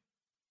provision.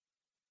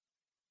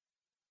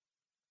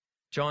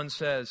 John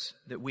says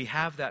that we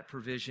have that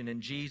provision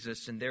in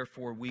Jesus, and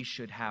therefore we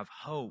should have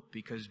hope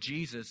because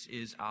Jesus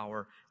is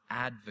our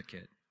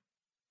advocate.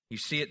 You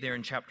see it there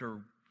in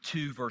chapter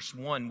 2, verse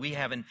 1. We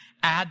have an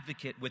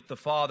advocate with the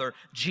Father,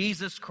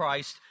 Jesus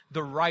Christ,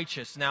 the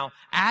righteous. Now,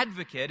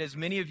 advocate, as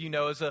many of you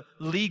know, is a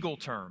legal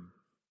term.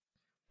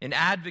 An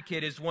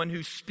advocate is one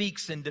who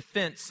speaks in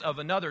defense of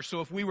another.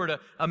 So if we were to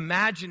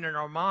imagine in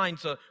our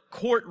minds a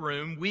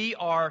courtroom, we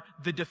are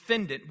the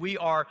defendant. We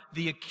are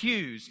the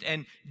accused.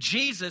 And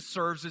Jesus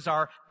serves as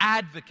our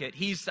advocate.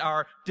 He's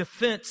our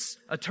defense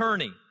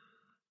attorney.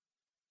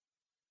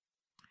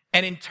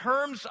 And in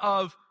terms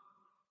of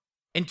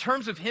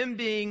him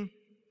being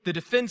the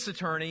defense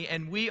attorney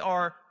and we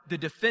are the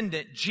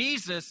defendant,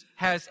 Jesus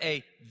has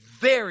a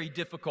very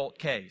difficult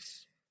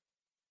case.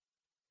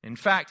 In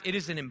fact, it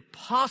is an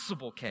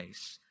impossible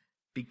case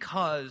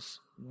because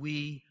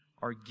we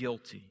are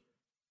guilty.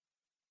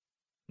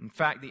 In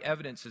fact, the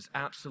evidence is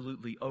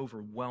absolutely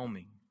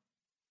overwhelming.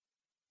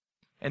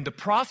 And the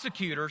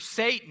prosecutor,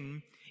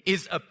 Satan,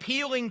 is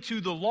appealing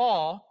to the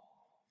law,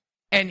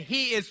 and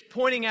he is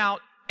pointing out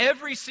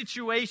every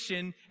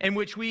situation in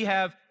which we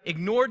have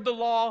ignored the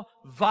law,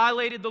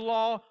 violated the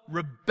law,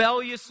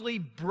 rebelliously,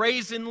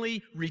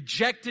 brazenly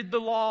rejected the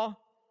law.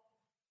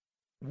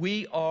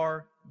 We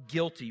are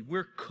guilty.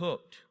 We're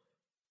cooked.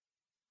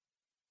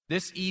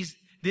 This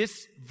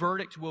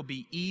verdict will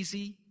be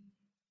easy,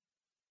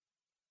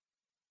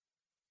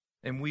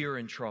 and we are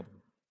in trouble.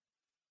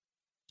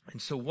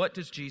 And so what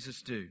does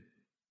Jesus do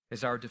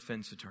as our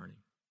defense attorney?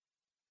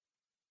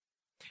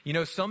 You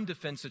know, some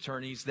defense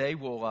attorneys, they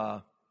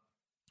will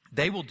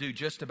do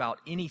just about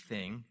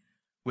anything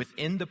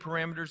within the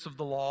parameters of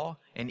the law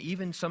and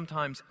even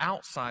sometimes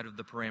outside of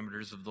the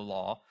parameters of the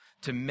law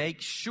to make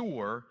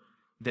sure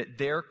that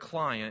their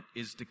client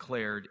is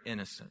declared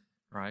innocent,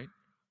 right?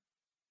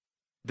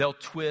 They'll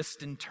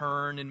twist and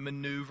turn and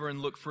maneuver and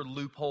look for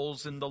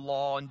loopholes in the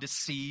law and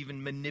deceive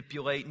and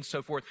manipulate and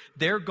so forth.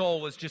 Their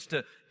goal is just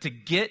to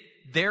get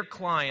their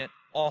client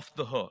off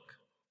the hook.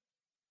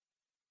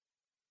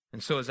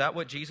 And so is that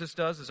what Jesus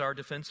does as our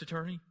defense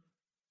attorney?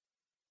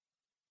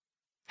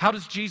 How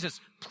does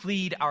Jesus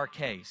plead our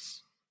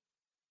case?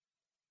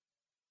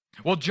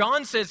 Well,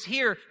 John says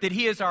here that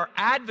he is our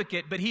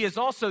advocate, but he is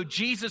also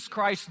Jesus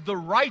Christ the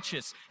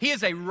righteous. He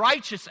is a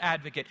righteous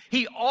advocate.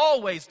 He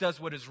always does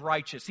what is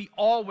righteous. He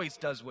always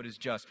does what is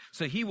just.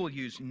 So he will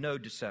use no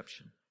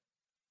deception.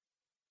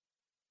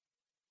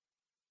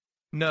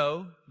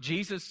 No,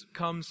 Jesus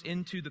comes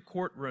into the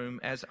courtroom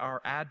as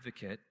our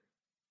advocate,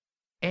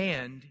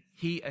 and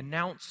he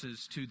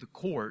announces to the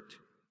court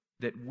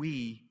that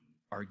we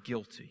are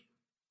guilty.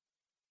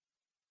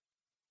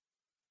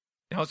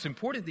 Now, it's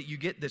important that you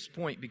get this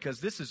point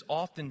because this is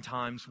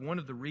oftentimes one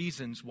of the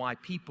reasons why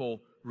people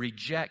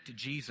reject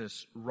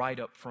Jesus right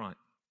up front.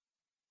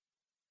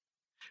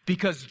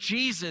 Because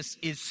Jesus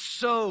is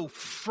so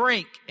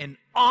frank and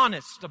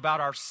honest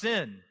about our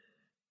sin.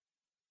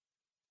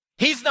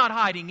 He's not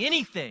hiding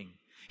anything.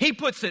 He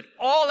puts it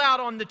all out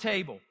on the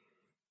table.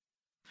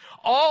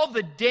 All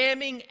the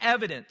damning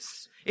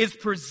evidence is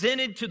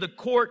presented to the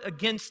court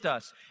against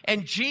us.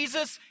 And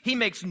Jesus, he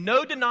makes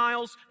no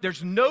denials.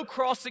 There's no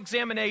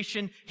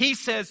cross-examination. He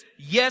says,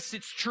 yes,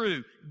 it's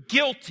true.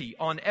 Guilty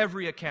on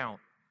every account.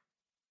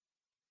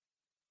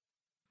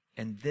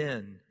 And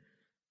then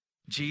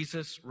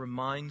Jesus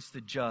reminds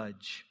the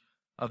judge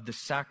of the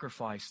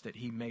sacrifice that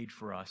he made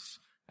for us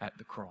at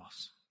the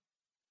cross.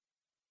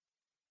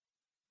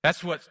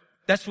 That's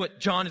what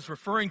John is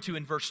referring to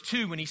in verse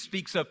 2 when he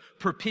speaks of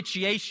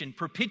propitiation.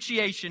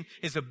 Propitiation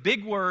is a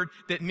big word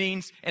that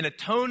means an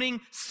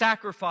atoning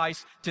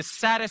sacrifice to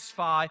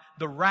satisfy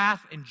the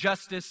wrath and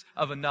justice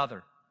of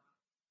another.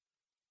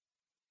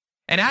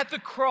 And at the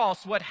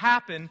cross, what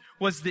happened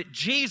was that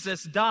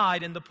Jesus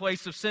died in the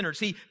place of sinners.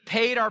 He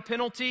paid our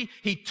penalty.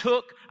 He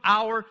took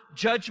our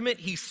judgment.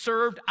 He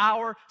served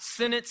our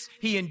sentence.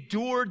 He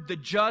endured the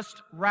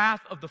just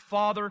wrath of the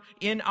Father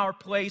in our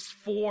place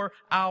for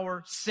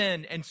our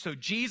sin. And so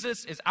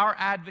Jesus is our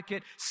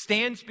advocate,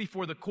 stands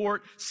before the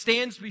court,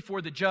 stands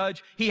before the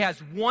judge. He has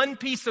one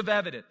piece of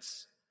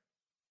evidence.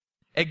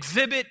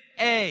 Exhibit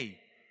A,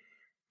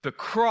 the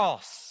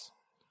cross,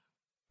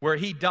 where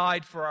he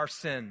died for our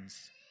sins.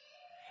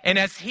 And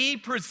as he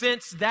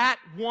presents that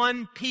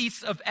one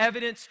piece of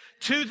evidence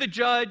to the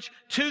judge,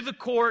 to the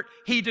court,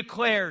 he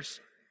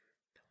declares,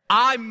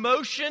 I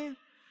motion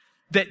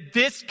that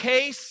this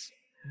case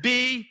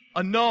be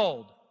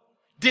annulled.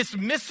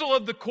 Dismissal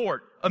of the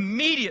court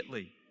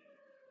immediately.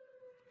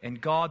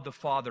 And God the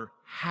Father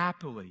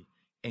happily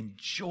and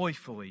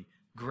joyfully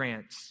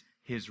grants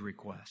his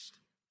request.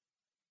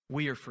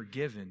 We are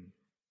forgiven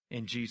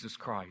in Jesus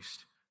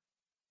Christ,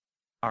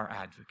 our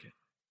advocate.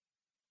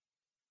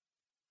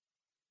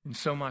 And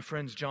so, my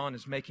friends, John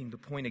is making the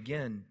point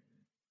again.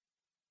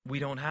 We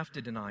don't have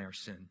to deny our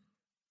sin.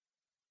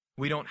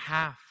 We don't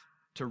have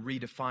to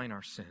redefine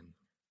our sin.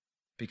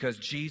 Because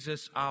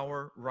Jesus,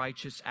 our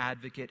righteous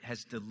advocate,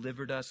 has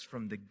delivered us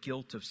from the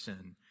guilt of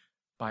sin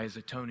by his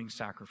atoning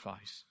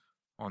sacrifice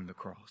on the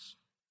cross.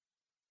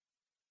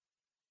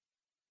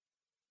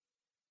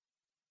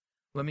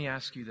 Let me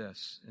ask you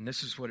this, and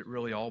this is what it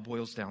really all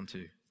boils down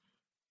to.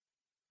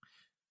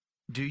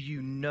 Do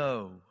you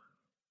know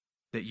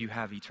that you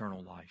have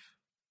eternal life?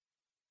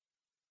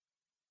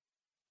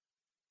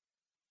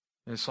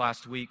 This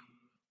last week,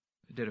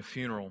 I did a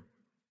funeral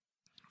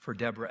for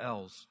Deborah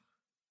Ells,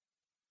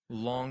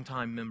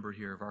 longtime member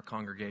here of our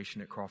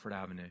congregation at Crawford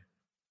Avenue.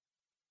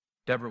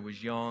 Deborah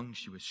was young,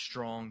 she was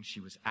strong, she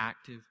was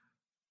active.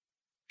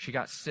 She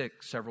got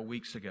sick several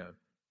weeks ago.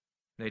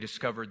 They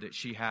discovered that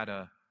she had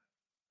a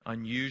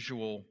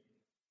unusual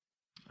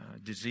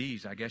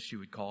disease, I guess you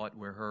would call it,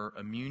 where her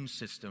immune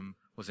system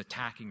was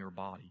attacking her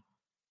body.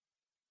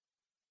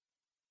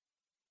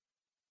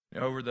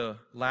 Over the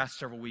last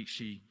several weeks,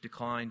 she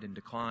declined, and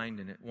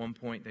at one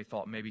point they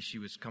thought maybe she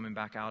was coming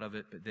back out of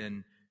it, but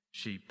then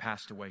she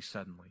passed away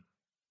suddenly.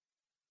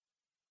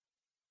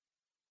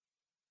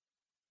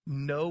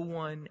 No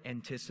one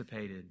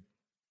anticipated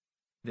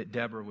that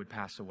Deborah would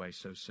pass away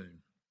so soon.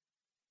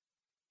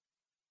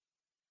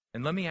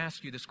 And let me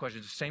ask you this question,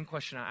 it's the same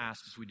question I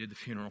asked as we did the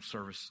funeral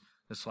service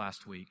this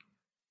last week.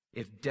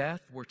 If death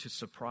were to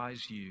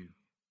surprise you,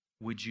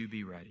 would you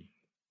be ready?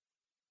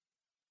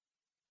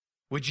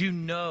 Would you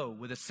know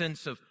with a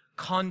sense of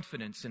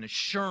confidence and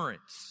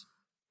assurance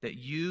that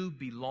you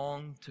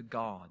belong to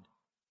God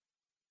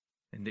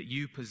and that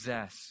you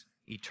possess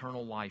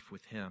eternal life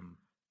with Him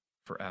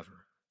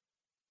forever?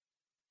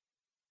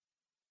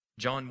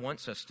 John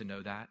wants us to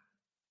know that.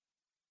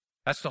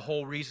 That's the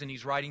whole reason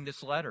he's writing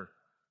this letter.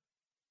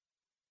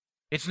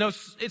 It's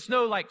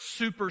no like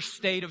super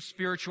state of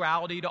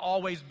spirituality to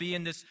always be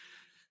in this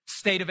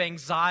state of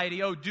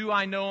anxiety. Oh, do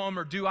I know Him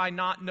or do I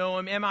not know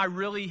Him? Am I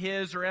really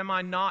His or am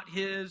I not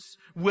His?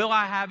 Will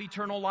I have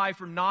eternal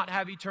life or not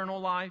have eternal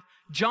life?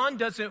 John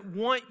doesn't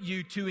want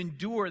you to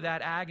endure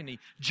that agony.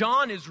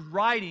 John is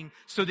writing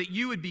so that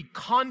you would be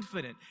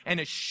confident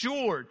and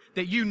assured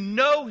that you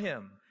know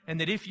Him and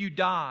that if you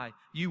die,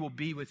 you will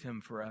be with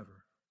Him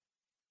forever.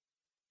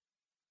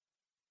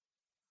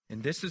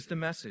 And this is the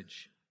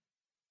message,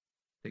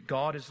 that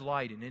God is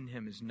light and in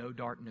Him is no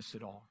darkness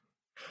at all.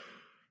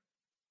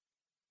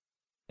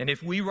 And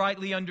if we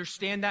rightly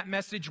understand that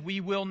message, we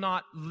will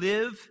not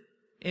live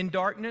in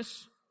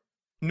darkness,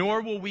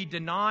 nor will we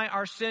deny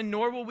our sin,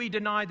 nor will we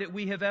deny that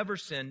we have ever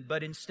sinned,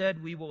 but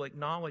instead we will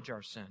acknowledge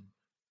our sin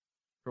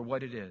for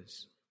what it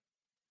is.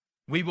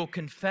 We will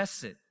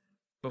confess it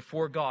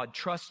before God,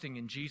 trusting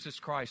in Jesus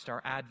Christ,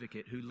 our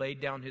advocate, who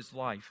laid down his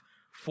life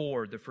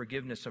for the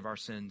forgiveness of our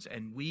sins,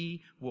 and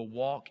we will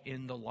walk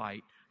in the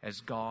light as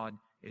God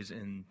is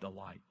in the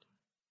light.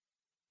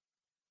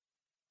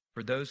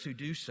 For those who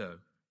do so,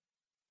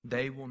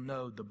 they will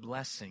know the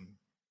blessing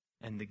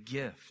and the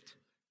gift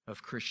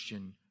of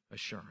Christian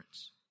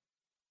assurance.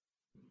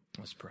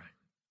 Let's pray.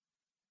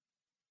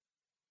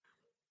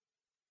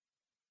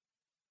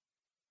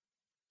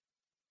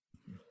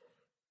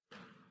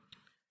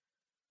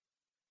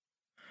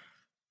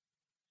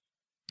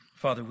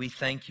 Father, we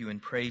thank you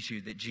and praise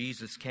you that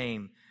Jesus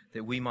came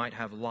that we might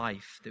have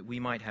life, that we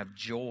might have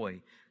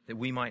joy, that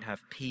we might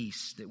have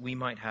peace, that we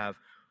might have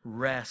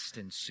rest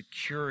and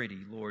security,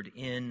 Lord,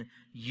 in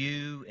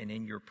you and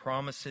in your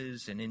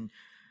promises and in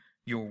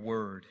your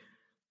word.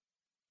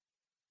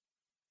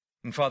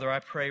 And Father, I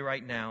pray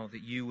right now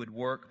that you would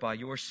work by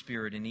your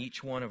Spirit in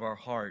each one of our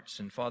hearts.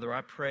 And Father,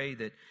 I pray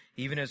that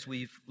even as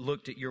we've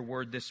looked at your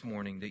word this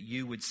morning, that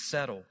you would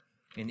settle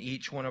in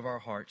each one of our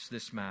hearts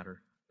this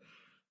matter.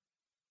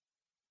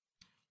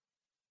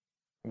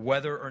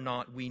 Whether or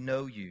not we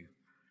know you,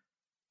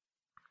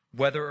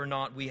 whether or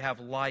not we have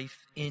life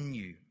in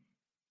you.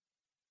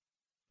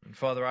 And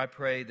Father, I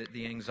pray that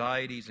the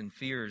anxieties and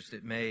fears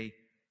that may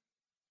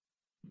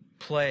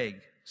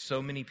plague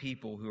so many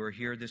people who are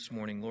here this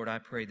morning, Lord, I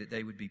pray that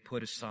they would be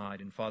put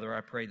aside. And Father,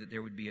 I pray that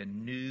there would be a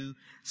new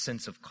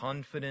sense of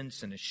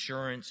confidence and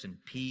assurance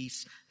and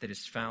peace that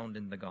is found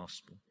in the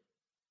gospel.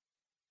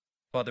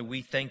 Father,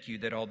 we thank you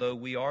that although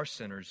we are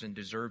sinners and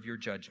deserve your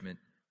judgment,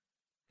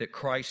 that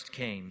Christ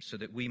came so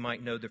that we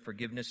might know the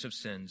forgiveness of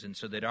sins and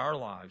so that our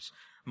lives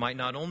might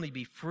not only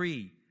be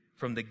free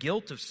from the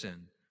guilt of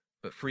sin,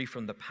 but free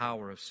from the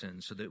power of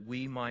sin, so that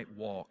we might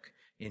walk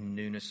in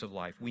newness of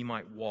life. We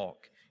might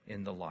walk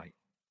in the light.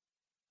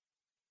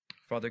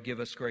 Father, give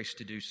us grace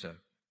to do so.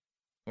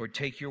 Lord,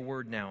 take your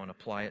word now and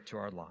apply it to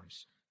our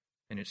lives.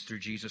 And it's through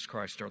Jesus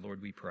Christ our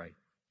Lord we pray.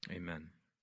 Amen.